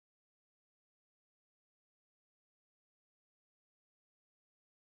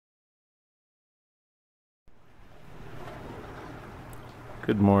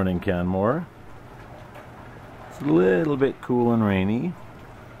Good morning, Canmore. It's a little bit cool and rainy,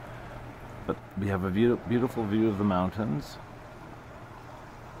 but we have a beautiful view of the mountains,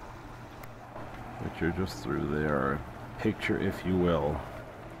 which are just through there. Picture, if you will.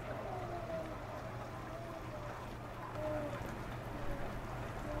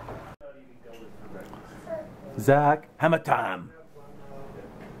 Zach, hammer time!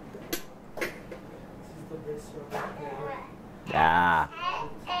 Yeah.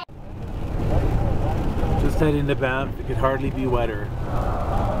 Just heading to Banff. It could hardly be wetter.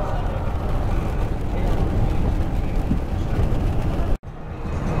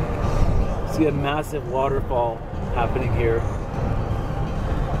 See a massive waterfall happening here.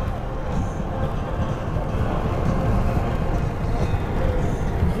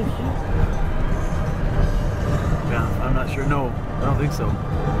 Banff? I'm not sure. No, I don't think so.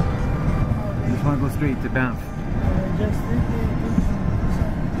 I just want to go straight to Banff.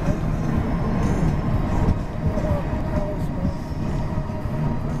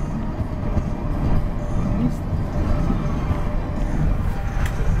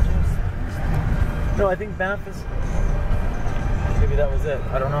 No, I think Banff is... Maybe that was it.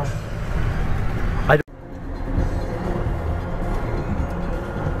 I don't know.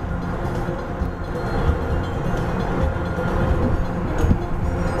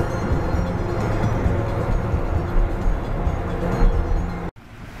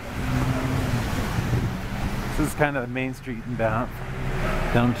 This is kind of the main street in Banff,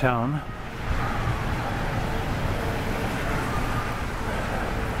 downtown.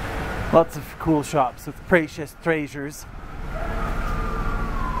 Lots of cool shops with precious treasures.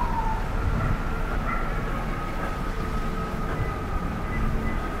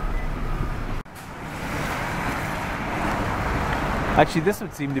 Actually, this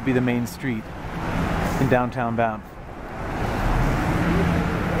would seem to be the main street in downtown Banff.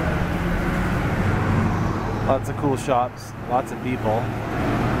 Lots of cool shops, lots of people.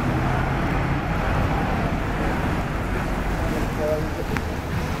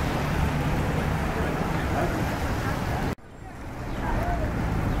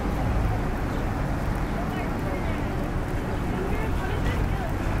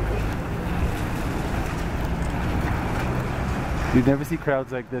 You'd never see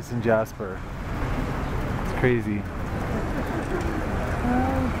crowds like this in Jasper. It's crazy.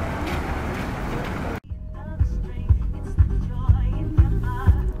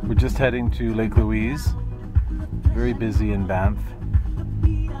 We're just heading to Lake Louise. Very busy in Banff.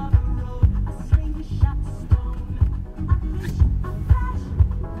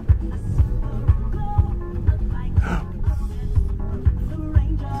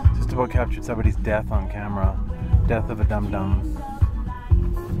 Just about captured somebody's death on camera. Death of a dum-dum.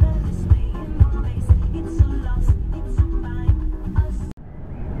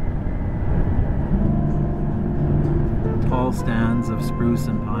 Tall stands of spruce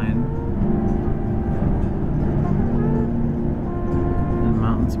and pine. And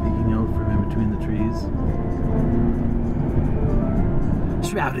mountains peeking out from in between the trees.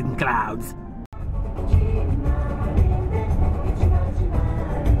 Shrouded in clouds.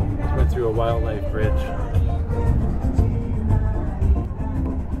 Just went through a wildlife bridge.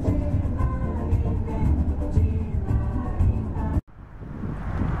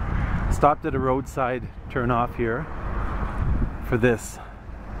 Stopped at a roadside turn-off here for this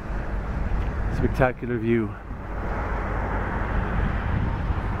spectacular view.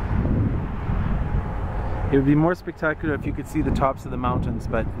 It would be more spectacular if you could see the tops of the mountains,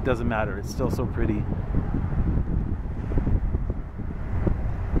 but it doesn't matter. It's still so pretty.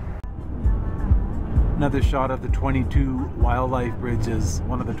 Another shot of the 22 wildlife bridges,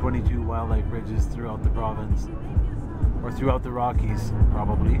 one of the 22 wildlife bridges throughout the province, or throughout the Rockies,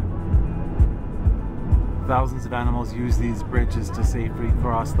 probably. Thousands of animals use these bridges to safely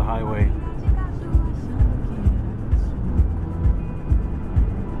cross the highway.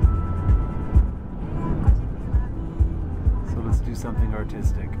 So let's do something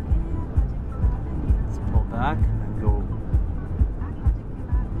artistic. Let's pull back and then go.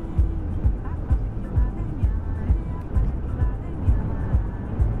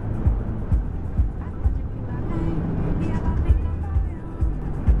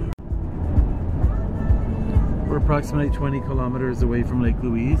 We're approximately 20 kilometers away from Lake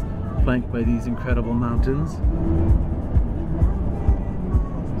Louise, flanked by these incredible mountains,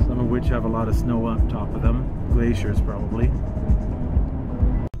 some of which have a lot of snow on top of them, glaciers probably.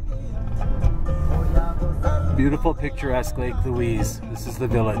 Beautiful, picturesque Lake Louise. This is the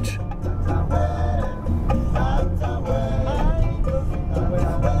village.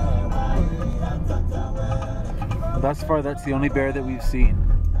 Thus far, that's the only bear that we've seen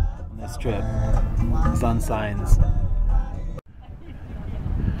on this trip. It's on signs.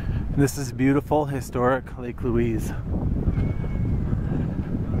 This is beautiful, historic Lake Louise.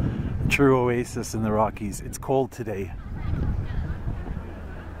 A true oasis in the Rockies. It's cold today.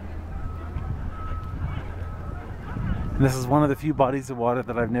 And this is one of the few bodies of water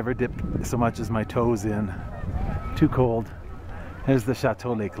that I've never dipped so much as my toes in. Too cold. Here's the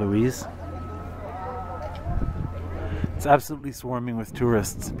Chateau Lake Louise. It's absolutely swarming with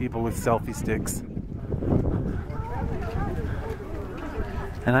tourists, people with selfie sticks.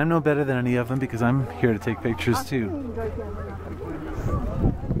 And I'm no better than any of them because I'm here to take pictures too.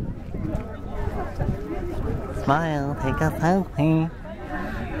 Smile, take a selfie.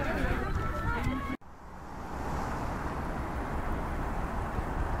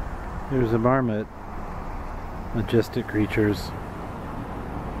 There's a marmot. Majestic creatures.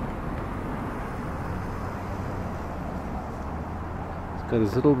 It's got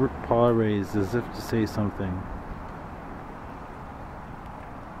his little paw raised as if to say something.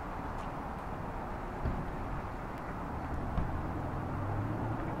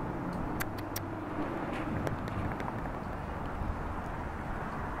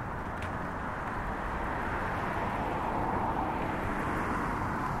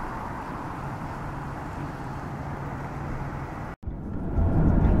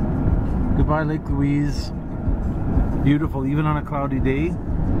 Goodbye, Lake Louise. Beautiful, even on a cloudy day.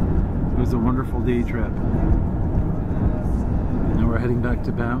 It was a wonderful day trip. Now we're heading back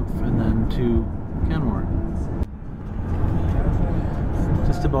to Banff and then to Canmore.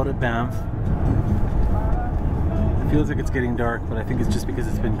 Just about at Banff. It feels like it's getting dark, but I think it's just because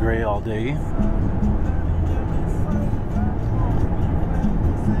it's been gray all day.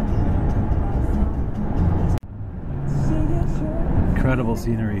 Incredible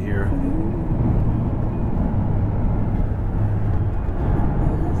scenery here.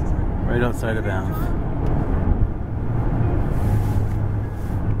 Right outside of Banff.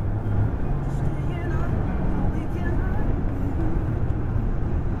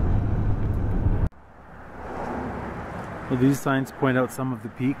 Well, these signs point out some of the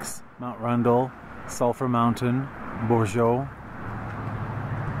peaks: Mount Rundle, Sulphur Mountain, Bourgeot.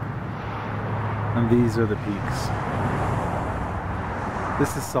 And these are the peaks.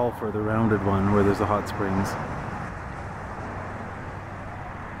 This is Sulphur, the rounded one, where there's a hot springs.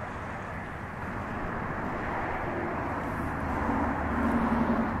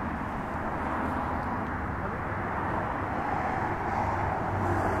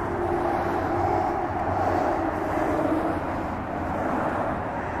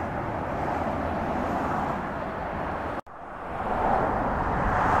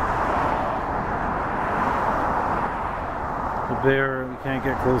 The bear, we can't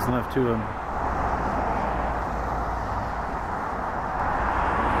get close enough to him.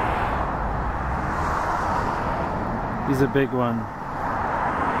 He's a big one.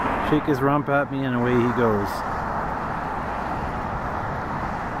 Shake his rump at me and away he goes.